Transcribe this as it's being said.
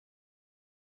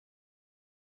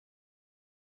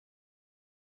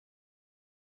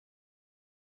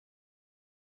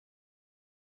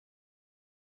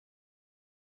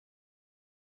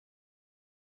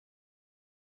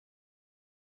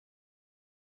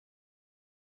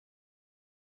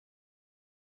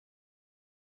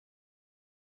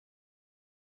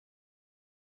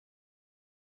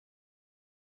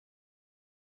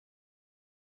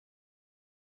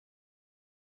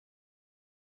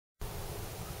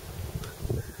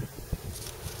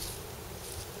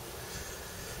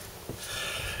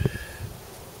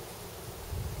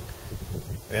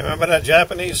Remember that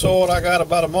Japanese sword I got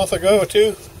about a month ago or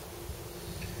two?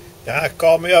 Guy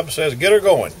called me up and says, get her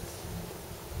going.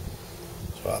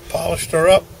 So I polished her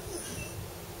up,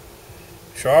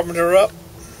 sharpened her up,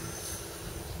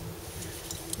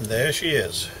 and there she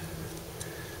is.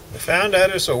 We found out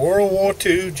it's a World War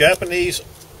II Japanese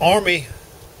Army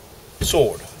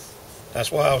sword.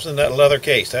 That's why I was in that leather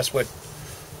case. That's what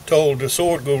told the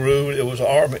sword guru it was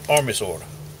an army sword.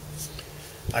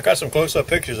 I got some close-up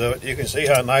pictures of it. You can see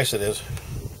how nice it is.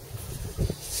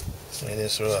 And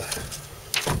it's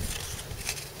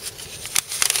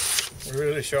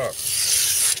really sharp.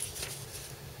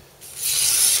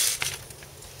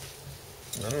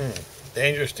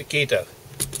 Dangerous taquito.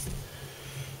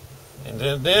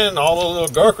 And then all the little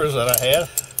Gurkas that I had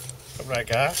from that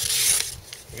guy,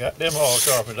 I got them all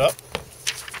sharpened up.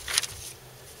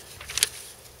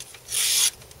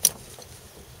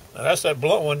 Now that's that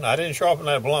blunt one. I didn't sharpen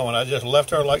that blunt one. I just left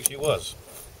her like she was.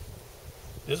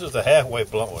 This is the halfway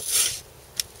blunt one.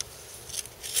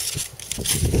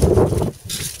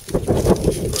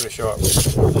 Pretty sharp.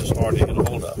 It's hard to get a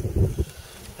hold of.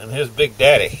 And here's Big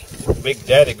Daddy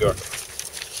Gurka.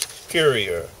 Curie,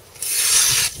 or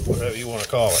whatever you want to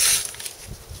call it.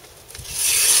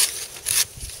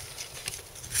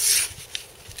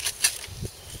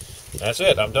 That's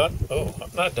it. I'm done. Oh,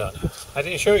 I'm not done. I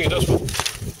didn't show you this one.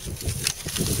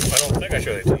 I don't think I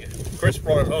showed it to you. Chris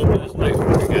brought it home to this nice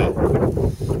looking guy.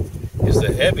 It's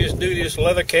the heaviest, dutiest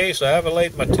leather case I ever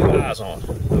laid my two eyes on.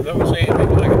 I've never seen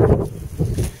anything like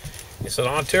it. It's an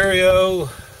Ontario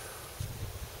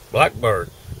Blackbird.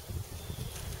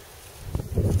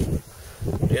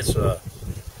 It's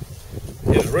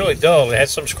really dull. It had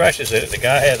some scratches in it. The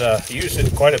guy had used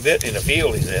it quite a bit in the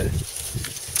field, he said.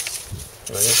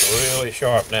 But it's really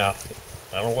sharp now.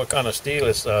 I don't know what kind of steel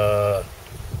it's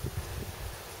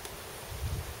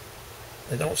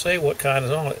they don't say what kind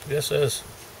is on it. It just says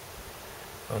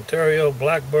Ontario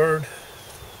Blackbird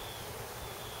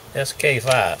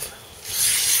SK5.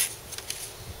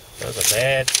 That's a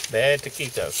bad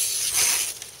taquito.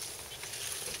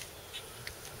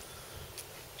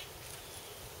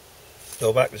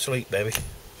 Go back to sleep, baby.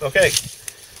 Okay,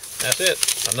 that's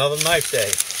it. Another knife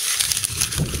day.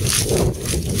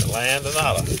 La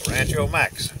Andanada, Rancho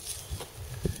Max.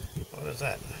 What is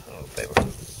that? Oh, paper.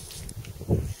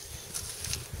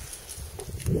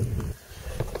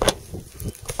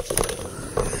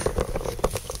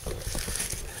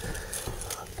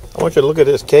 I want you to look at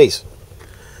this case.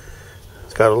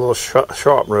 It's got a little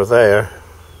sharpener there.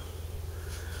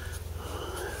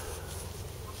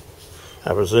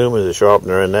 I presume there's a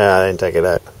sharpener in there. I didn't take it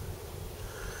out.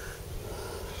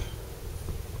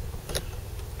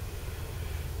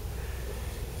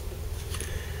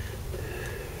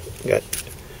 Got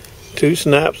two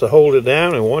snaps to hold it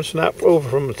down and one snap over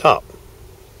from the top.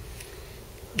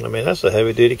 I mean, that's a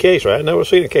heavy duty case, right? I've never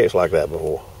seen a case like that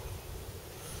before.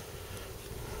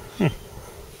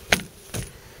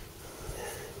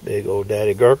 Big old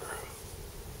daddy Gurka.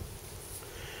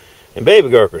 And baby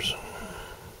Gurkas.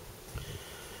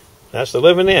 That's the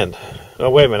living end. Oh,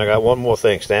 wait a minute, I got one more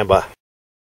thing. Stand by.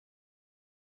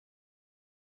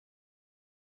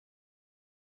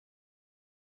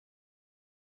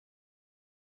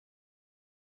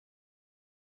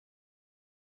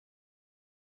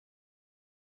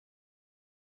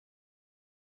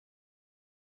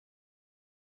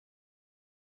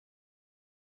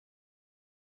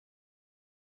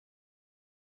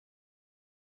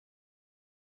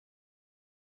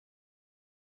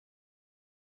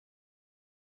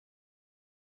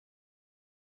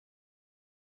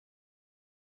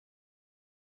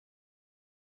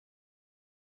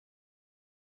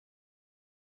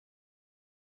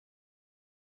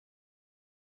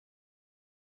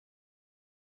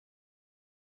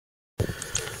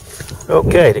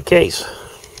 Okay, the case.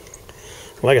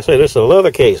 Like I said, this is a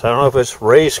leather case. I don't know if it's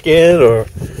ray skin or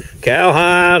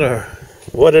cowhide or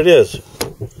what it is.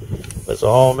 It's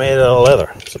all made out of leather.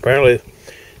 It's apparently,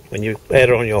 when you had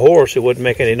it on your horse, it wouldn't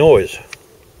make any noise.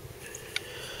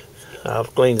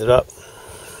 I've cleaned it up.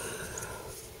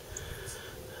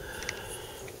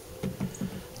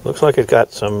 Looks like it's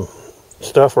got some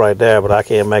stuff right there, but I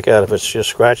can't make out if it's just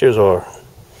scratches or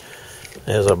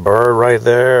there's a bird right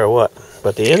there or what.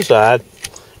 But the inside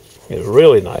is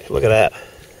really nice. Look at that.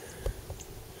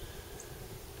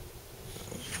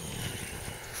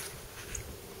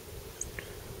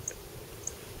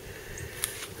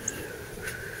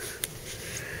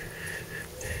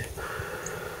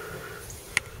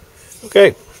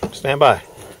 Okay, stand by.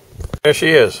 There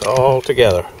she is, all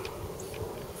together.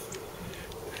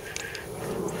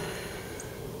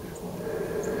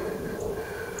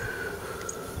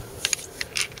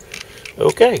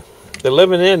 Okay, the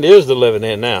living end is the living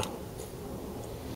end now.